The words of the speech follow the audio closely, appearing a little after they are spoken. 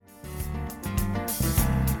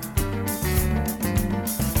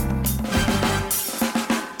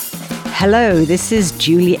Hello, this is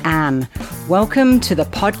Julie Ann. Welcome to the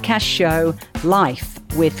podcast show Life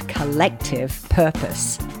with Collective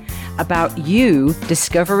Purpose, about you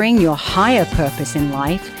discovering your higher purpose in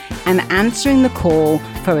life and answering the call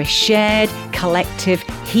for a shared collective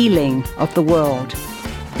healing of the world.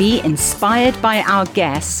 Be inspired by our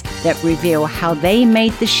guests that reveal how they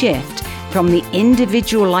made the shift from the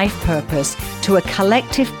individual life purpose to a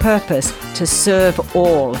collective purpose to serve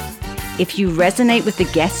all. If you resonate with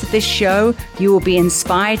the guests of this show, you will be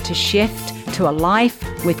inspired to shift to a life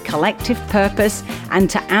with collective purpose and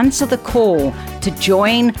to answer the call to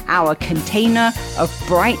join our container of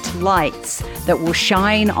bright lights that will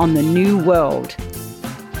shine on the new world.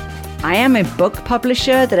 I am a book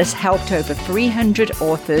publisher that has helped over 300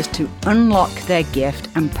 authors to unlock their gift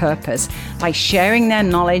and purpose by sharing their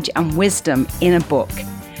knowledge and wisdom in a book.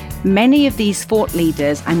 Many of these thought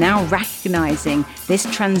leaders are now recognizing this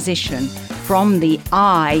transition from the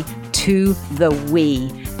I to the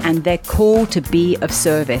we and their call to be of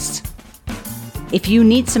service. If you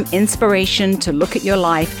need some inspiration to look at your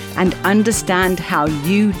life and understand how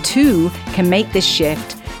you too can make this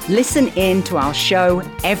shift, listen in to our show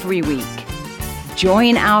every week.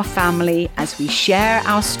 Join our family as we share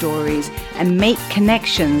our stories and make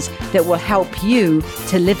connections that will help you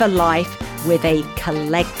to live a life with a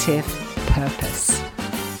collective purpose.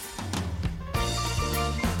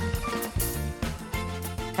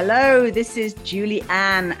 Hello, this is Julie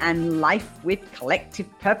Ann and Life with Collective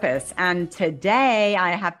Purpose. And today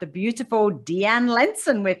I have the beautiful Deanne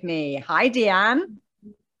Lenson with me. Hi, Deanne.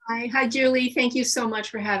 Hi, Julie. Thank you so much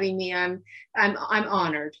for having me. I'm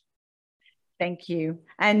honored. Thank you.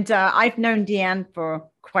 And I've known Deanne for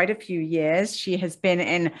quite a few years. She has been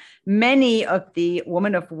in many of the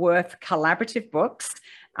Woman of Worth collaborative books.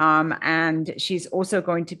 And she's also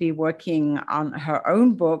going to be working on her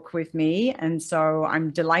own book with me. And so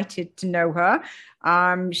I'm delighted to know her.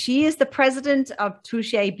 She is the president of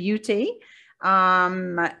Touche Beauty.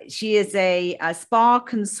 She is a spa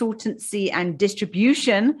consultancy and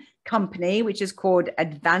distribution company, which is called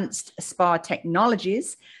Advanced Spa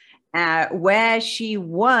Technologies, where she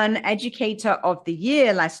won Educator of the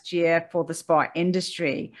Year last year for the spa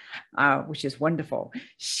industry, which is wonderful.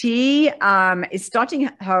 She is starting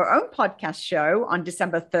her own podcast show on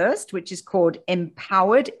December 1st, which is called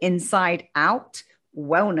Empowered Inside Out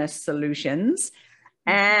Wellness Solutions.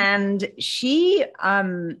 And she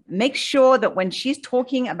makes sure that when she's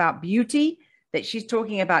talking about beauty, that she's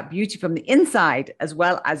talking about beauty from the inside as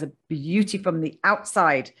well as a beauty from the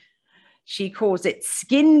outside. She calls it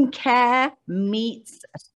skincare meets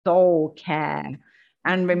soul care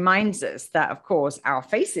and reminds us that, of course, our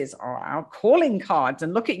faces are our calling cards.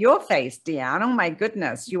 And look at your face, Deanne. Oh, my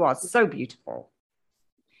goodness. You are so beautiful.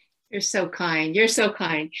 You're so kind. You're so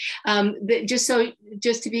kind. Just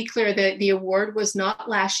to be clear, the award was not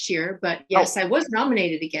last year, but yes, I was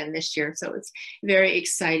nominated again this year. So it's very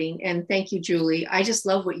exciting. And thank you, Julie. I just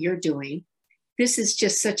love what you're doing. This is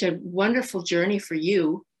just such a wonderful journey for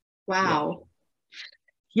you. Wow.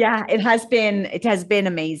 Yeah, it has been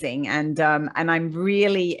amazing. And I'm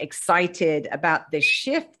really excited about this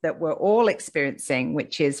shift that we're all experiencing,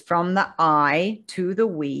 which is from the I to the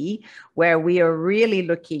we, where we are really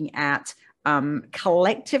looking at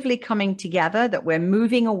collectively coming together, that we're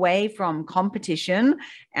moving away from competition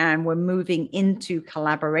and we're moving into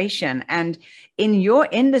collaboration. And in your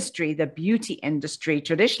industry, the beauty industry,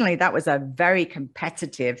 traditionally, that was a very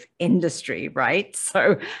competitive industry, right?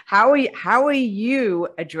 So how are you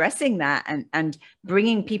addressing that and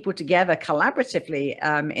bringing people together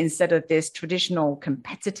collaboratively instead of this traditional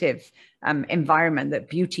competitive environment that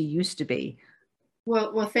beauty used to be?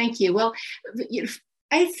 Well, thank you. Well,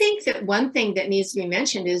 I think that one thing that needs to be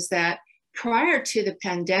mentioned is that prior to the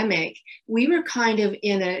pandemic, we were kind of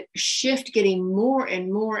in a shift, getting more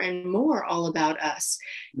and more and more all about us.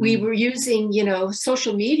 We were using,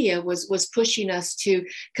 social media was pushing us to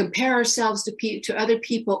compare ourselves to other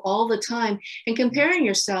people all the time. And comparing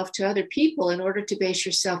yourself to other people in order to base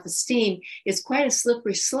your self-esteem is quite a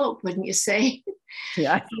slippery slope, wouldn't you say?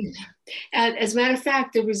 Yeah. And as a matter of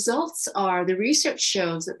fact, the research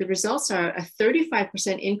shows that the results are a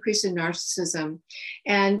 35% increase in narcissism.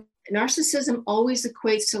 And narcissism always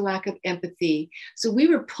equates to lack of empathy. So we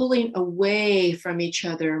were pulling away from each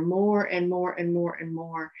other more and more and more and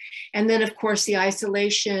more. And then, of course, the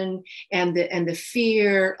isolation and the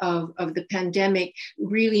fear of the pandemic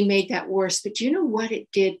really made that worse. But you know what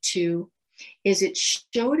it did too, is it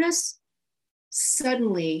showed us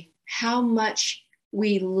suddenly how much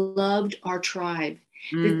we loved our tribe.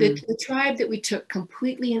 The tribe that we took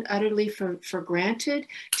completely and utterly for granted,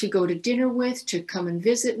 to go to dinner with, to come and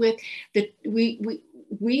visit with, that we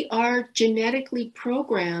we are genetically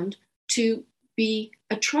programmed to be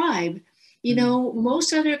a tribe. You know,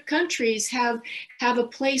 most other countries have a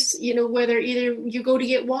place, you know, whether either you go to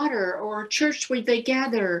get water or a church where they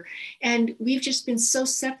gather. And we've just been so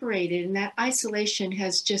separated, and that isolation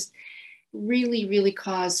has just really, really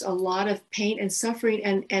caused a lot of pain and suffering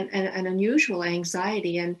and unusual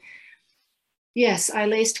anxiety. And yes, I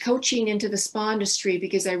laced coaching into the spa industry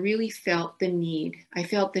because I really felt the need. I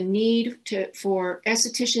felt the need for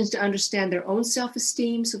estheticians to understand their own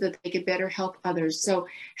self-esteem so that they could better help others. So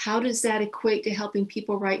how does that equate to helping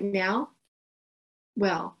people right now?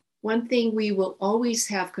 Well, one thing we will always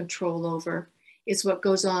have control over is what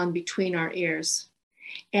goes on between our ears.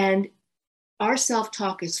 And our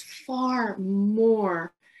self-talk is far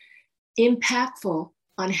more impactful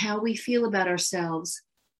on how we feel about ourselves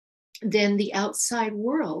than the outside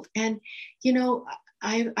world. And, you know,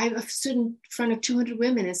 I've stood in front of 200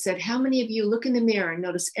 women and said, how many of you look in the mirror and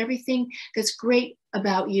notice everything that's great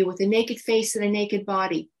about you with a naked face and a naked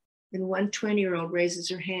body? And one 20-year-old raises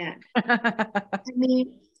her hand. I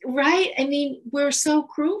mean, right? I mean, we're so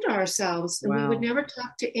cruel to ourselves, and we would never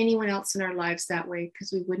talk to anyone else in our lives that way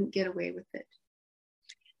because we wouldn't get away with it.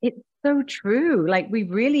 It's so true. Like, we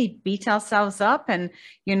really beat ourselves up, and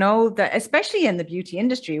you know that, especially in the beauty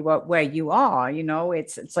industry, where you are, you know,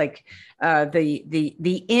 it's like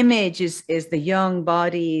the image is the young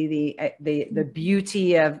body, the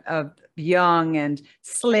beauty of young and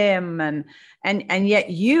slim, and yet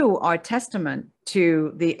you are testament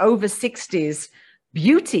to the over 60s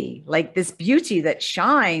beauty, like this beauty that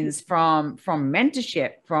shines from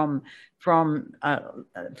mentorship, from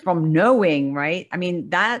knowing, right? I mean,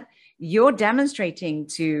 that you're demonstrating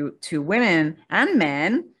to women and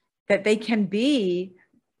men that they can be,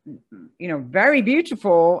 you know, very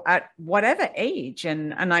beautiful at whatever age.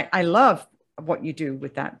 And I love what you do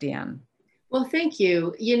with that, Deanne. Well, thank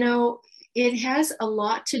you. You know, it has a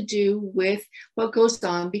lot to do with what goes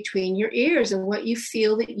on between your ears and what you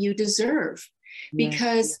feel that you deserve.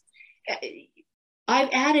 Because I've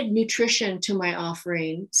added nutrition to my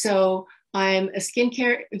offering. So I'm a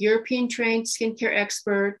European trained skincare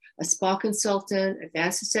expert, a spa consultant,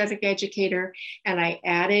 advanced aesthetic educator, and I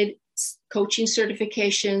added coaching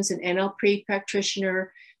certifications and NLP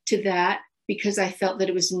practitioner to that because I felt that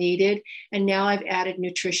it was needed. And now I've added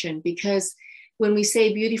nutrition because when we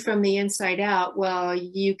say beauty from the inside out, well,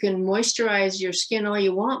 you can moisturize your skin all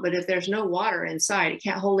you want, but if there's no water inside, it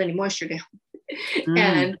can't hold any moisture down.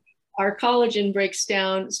 And our collagen breaks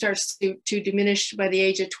down, starts to diminish by the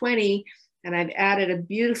age of 20. And I've added a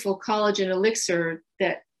beautiful collagen elixir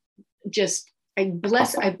that just, I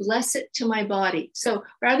bless it to my body. So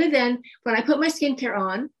rather than when I put my skincare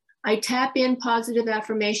on, I tap in positive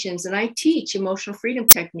affirmations, and I teach emotional freedom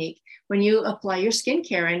technique when you apply your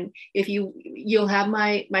skincare. And if you'll have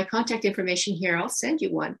my contact information here, I'll send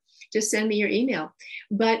you one. Just send me your email.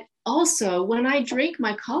 But also, when I drink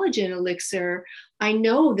my collagen elixir, I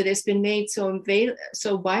know that it's been made so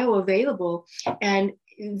bioavailable. And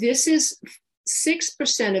this is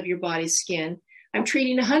 6% of your body's skin. I'm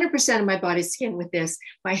treating 100% of my body's skin with this.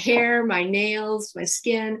 My hair, my nails, my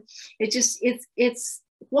skin. It's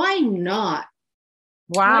why not?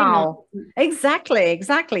 Wow.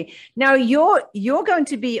 Exactly. Now you're going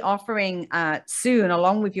to be offering soon,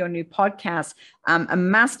 along with your new podcast, a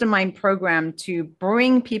mastermind program to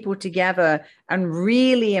bring people together and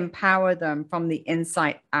really empower them from the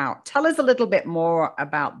inside out. Tell us a little bit more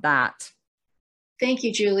about that. Thank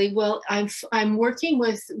you, Julie. Well, I'm working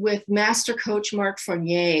with Master Coach Mark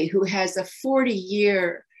Fournier, who has a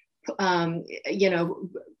 40-year,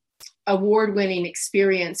 award-winning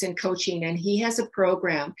experience in coaching, and he has a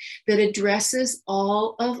program that addresses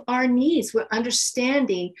all of our needs. We're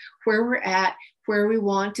understanding where we're at, where we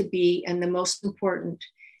want to be, and the most important,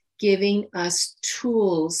 giving us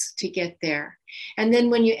tools to get there. And then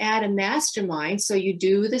when you add a mastermind, so you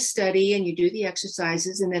do the study and you do the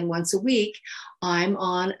exercises, and then once a week, I'm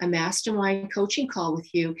on a mastermind coaching call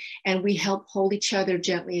with you, and we help hold each other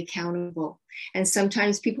gently accountable. And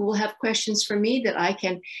sometimes people will have questions for me that I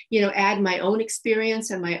can, add my own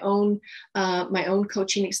experience and my own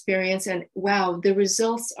coaching experience. And wow, the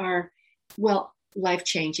results are, well,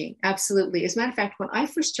 life-changing. Absolutely. As a matter of fact, when I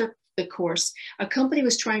first took the course, a company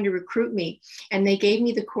was trying to recruit me, and they gave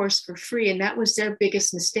me the course for free. And that was their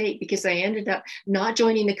biggest mistake, because I ended up not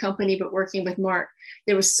joining the company, but working with Mark.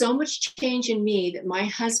 There was so much change in me that my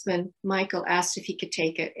husband, Michael, asked if he could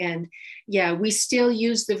take it. And yeah, we still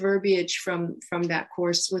use the verbiage from that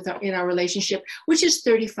course in our relationship, which is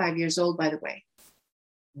 35 years old, by the way.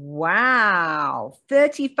 Wow.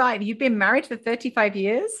 35. You've been married for 35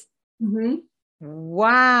 years? Mm-hmm.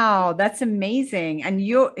 Wow, that's amazing. And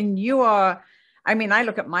you are, I mean, I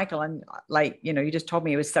look at Michael and like, you just told me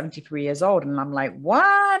he was 73 years old and I'm like,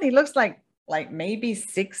 what? He looks like maybe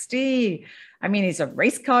 60. I mean, he's a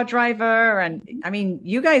race car driver. And I mean,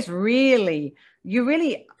 you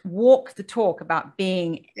really walk the talk about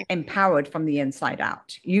being empowered from the inside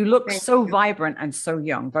out. You look Thank so you. vibrant and so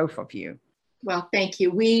young, both of you. Well, thank you.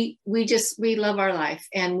 We love our life,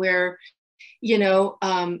 and we're, it's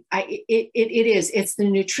the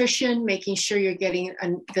nutrition, making sure you're getting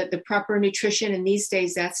the proper nutrition. And these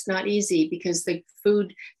days that's not easy because the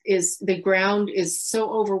ground is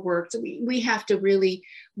so overworked. We have to really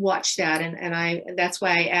watch that. And that's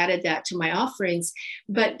why I added that to my offerings.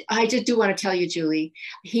 But I just do want to tell you, Julie,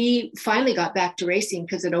 he finally got back to racing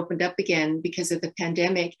because it opened up again because of the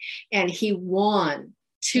pandemic, and he won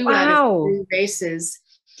two out of Wow. three races.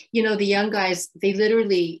 The young guys, they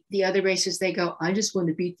literally, the other racers, they go, I just want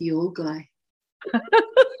to beat the old guy.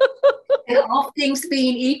 And all things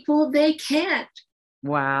being equal, they can't.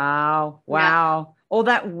 Wow. Yeah. Wow. All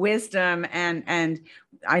that wisdom and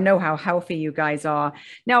I know how healthy you guys are.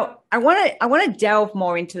 Now, I want to delve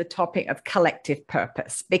more into the topic of collective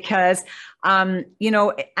purpose because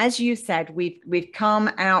as you said, we've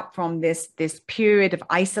come out from this period of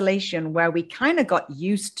isolation where we kind of got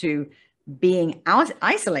used to being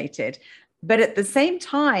isolated. But at the same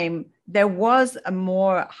time, there was a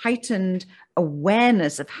more heightened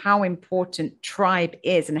awareness of how important tribe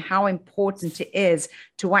is and how important it is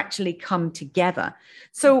to actually come together.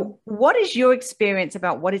 So, what is your experience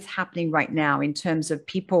about what is happening right now in terms of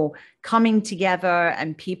people coming together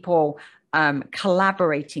and people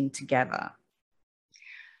collaborating together?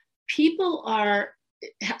 People are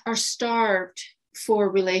starved for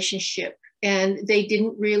relationship, and they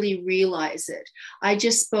didn't really realize it. I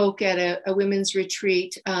just spoke at a women's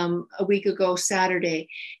retreat a week ago, Saturday,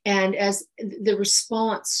 and as the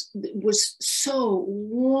response was so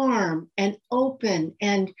warm and open,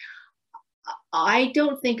 and I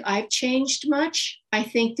don't think I've changed much. I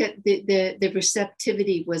think that the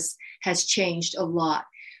receptivity has changed a lot.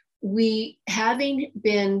 We, having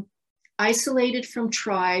been isolated from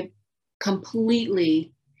tribe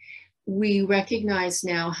completely, we recognize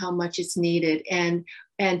now how much it's needed, and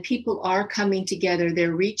people are coming together.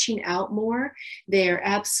 They're reaching out more. They're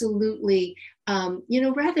absolutely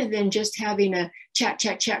rather than just having a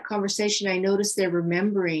chat conversation, I notice they're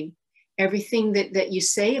remembering everything that you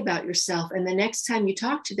say about yourself, and the next time you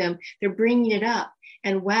talk to them, they're bringing it up.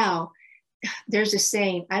 And wow, there's a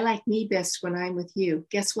saying, I like me best when I'm with you.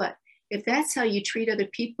 Guess what? If that's how you treat other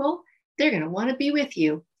people, they're going to want to be with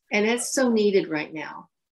you, and it's so needed right now.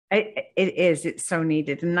 It is. It's so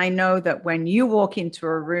needed. And I know that when you walk into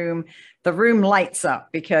a room, the room lights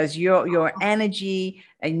up because your energy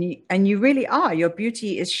and you really are, your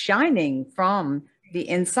beauty is shining from the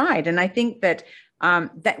inside. And I think that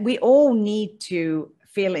that we all need to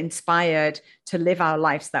feel inspired to live our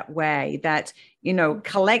lives that way, that,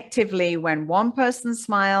 collectively, when one person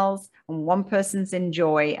smiles and one person's in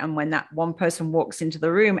joy, and when that one person walks into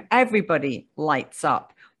the room, everybody lights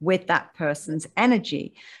up with that person's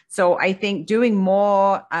energy. So I think doing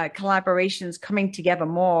more collaborations, coming together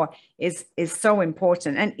more is so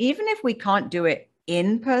important. And even if we can't do it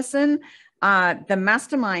in person, the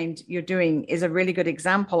mastermind you're doing is a really good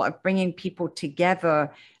example of bringing people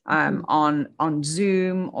together on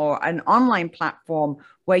Zoom or an online platform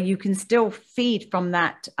where you can still feed from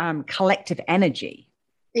that collective energy.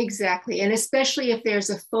 Exactly. And especially if there's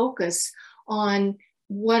a focus on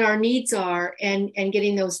what our needs are, and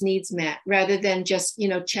getting those needs met rather than just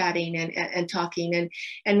chatting and talking.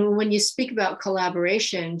 And when you speak about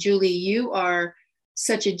collaboration, Julie, you are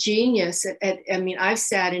such a genius I mean, I've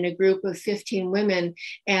sat in a group of 15 women,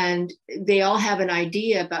 and they all have an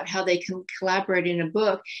idea about how they can collaborate in a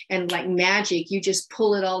book, and like magic, you just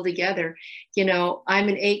pull it all together. I'm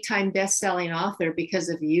an 8-time best-selling author because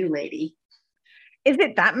of you, lady. Is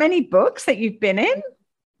it that many books that you've been in?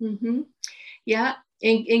 Mm-hmm. Yeah.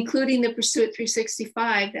 Including the Pursuit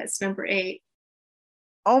 365. That's number 8.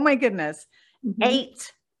 Oh my goodness. Mm-hmm.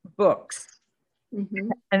 8 books. Mm-hmm.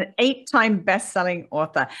 An 8-time best-selling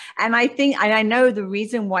author. And I know the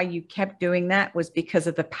reason why you kept doing that was because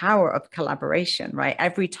of the power of collaboration, right?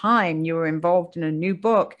 Every time you were involved in a new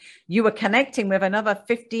book, you were connecting with another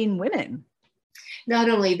 15 women. Not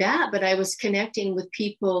only that, but I was connecting with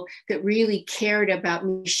people that really cared about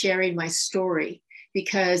me sharing my story.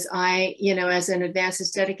 Because I, as an advanced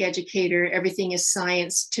aesthetic educator, everything is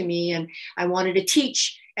science to me, and I wanted to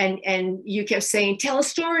teach. And you kept saying, tell a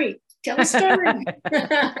story. Tell a story.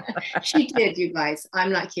 She did, you guys.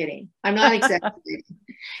 I'm not kidding. I'm not exaggerating.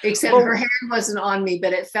 Except her hand wasn't on me,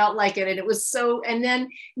 but it felt like it. And it was so, and then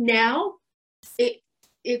now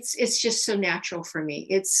it's just so natural for me.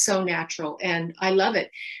 It's so natural and I love it.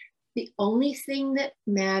 The only thing that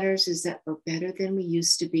matters is that we're better than we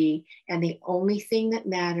used to be. And the only thing that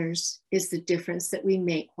matters is the difference that we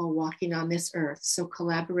make while walking on this earth. So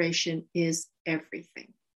collaboration is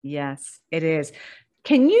everything. Yes, it is.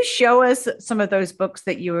 Can you show us some of those books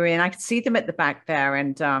that you were in? I can see them at the back there.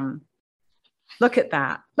 And look at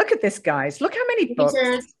that. Look at this, guys. Look how many books.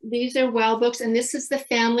 These are WOW books. And this is the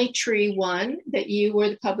Family Tree one that you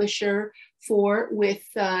were the publisher for with,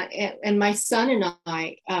 and my son and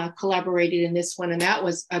I collaborated in this one. And that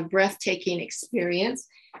was a breathtaking experience.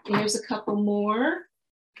 And there's a couple more.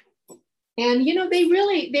 And, you know, they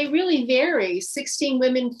really vary. 16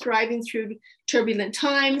 Women Thriving Through Turbulent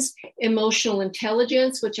Times, Emotional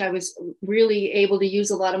Intelligence, which I was really able to use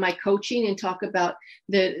a lot of my coaching and talk about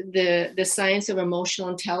the science of emotional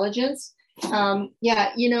intelligence.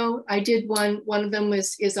 Yeah, you know, I did one of them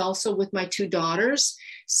is also with my two daughters.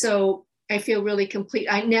 So I feel really complete.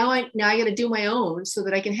 Now I got to do my own so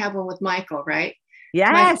that I can have one with Michael, right?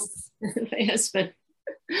 Yes. My husband.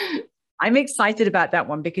 I'm excited about that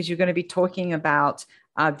one because you're going to be talking about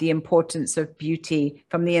the importance of beauty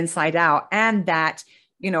from the inside out, and that,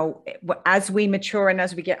 you know, as we mature and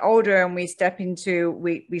as we get older and we step into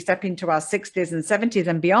our 60s and 70s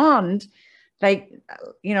and beyond, like,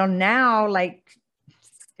 you know, now like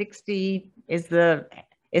 60 is the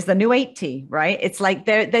new 80, right? It's like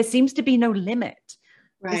there seems to be no limit.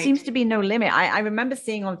 Right. There seems to be no limit. I remember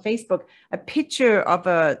seeing on Facebook a picture of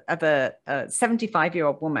a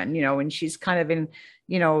 75-year-old woman, you know, and she's kind of in,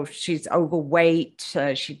 you know, she's overweight.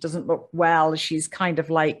 She doesn't look well. She's kind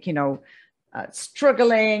of like, you know,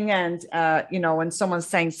 struggling, and you know, when someone's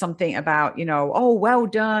saying something about, you know, oh, well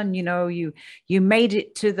done, you know, you made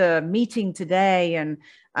it to the meeting today, and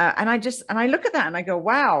I look at that and I go,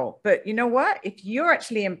 wow. But you know what? If you're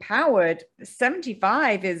actually empowered,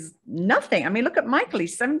 75 is nothing. I mean, look at Michael,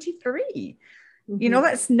 he's 73. Mm-hmm. You know,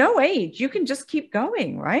 that's no age. You can just keep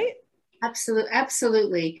going, right?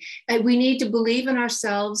 Absolutely. And we need to believe in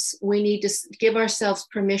ourselves. We need to give ourselves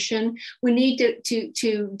permission. We need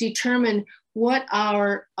to determine what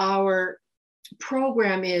our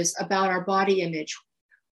program is about our body image.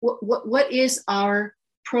 What is our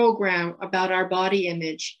program about our body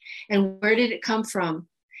image, and where did it come from?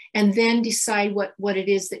 And then decide what it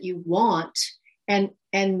is that you want, and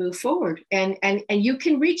move forward. And you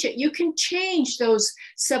can reach it. You can change those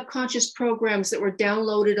subconscious programs that were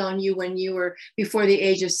downloaded on you when you were before the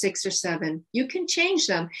age of 6 or 7. You can change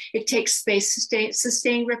them. It takes space,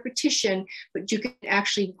 sustained repetition, but you can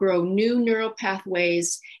actually grow new neural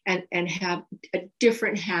pathways and have a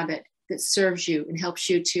different habit that serves you and helps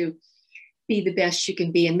you to be the best you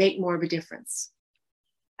can be and make more of a difference.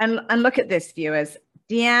 And look at this, viewers.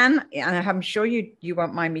 Deanne, and I'm sure you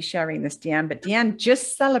won't mind me sharing this, Deanne, but Deanne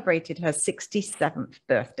just celebrated her 67th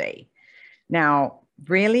birthday. Now,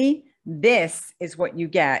 really, this is what you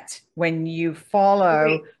get when you follow.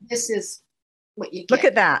 Wait, this is what you get. Look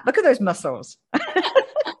at that. Look at those muscles.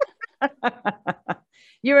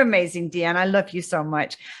 You're amazing, Deanne. I love you so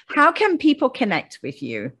much. How can people connect with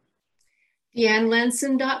you?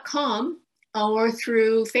 DeanneLenson.com. Or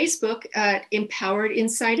through Facebook at Empowered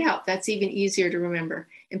Inside Out. That's even easier to remember.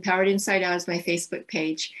 Empowered Inside Out is my Facebook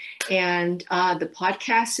page. And the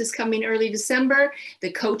podcast is coming early December.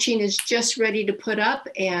 The coaching is just ready to put up.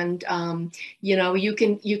 And, you know, you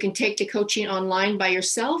can take the coaching online by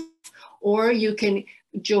yourself, or you can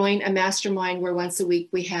join a mastermind where once a week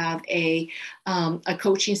we have a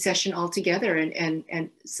coaching session all together and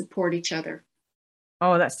support each other.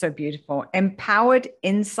 Oh, that's so beautiful. Empowered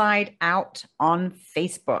Inside Out on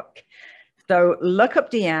Facebook. So look up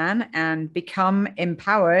Deanne and become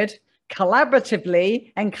empowered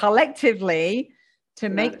collaboratively and collectively to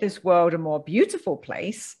make this world a more beautiful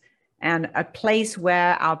place, and a place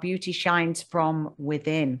where our beauty shines from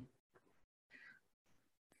within.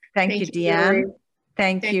 Thank you, Deanne.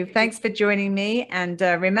 Thank you. Thanks for joining me. And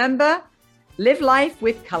remember, live life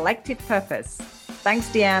with collective purpose. Thanks,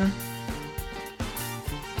 Deanne.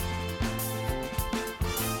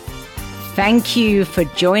 Thank you for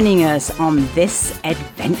joining us on this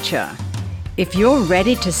adventure. If you're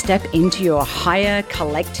ready to step into your higher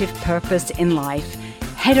collective purpose in life,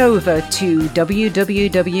 head over to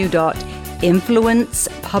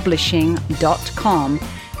www.influencepublishing.com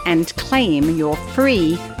and claim your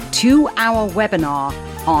free 2-hour webinar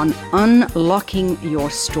on unlocking your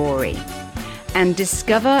story, and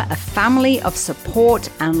discover a family of support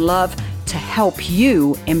and love to help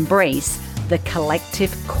you embrace the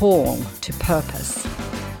collective call to purpose.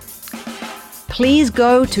 Please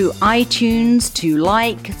go to iTunes to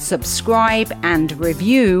like, subscribe, and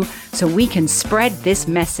review so we can spread this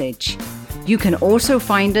message. You can also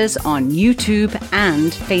find us on YouTube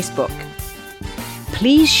and Facebook.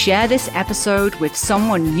 Please share this episode with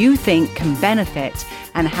someone you think can benefit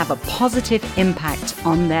and have a positive impact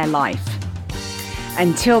on their life.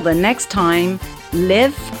 Until the next time,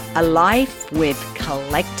 live a life with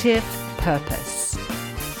collective purpose.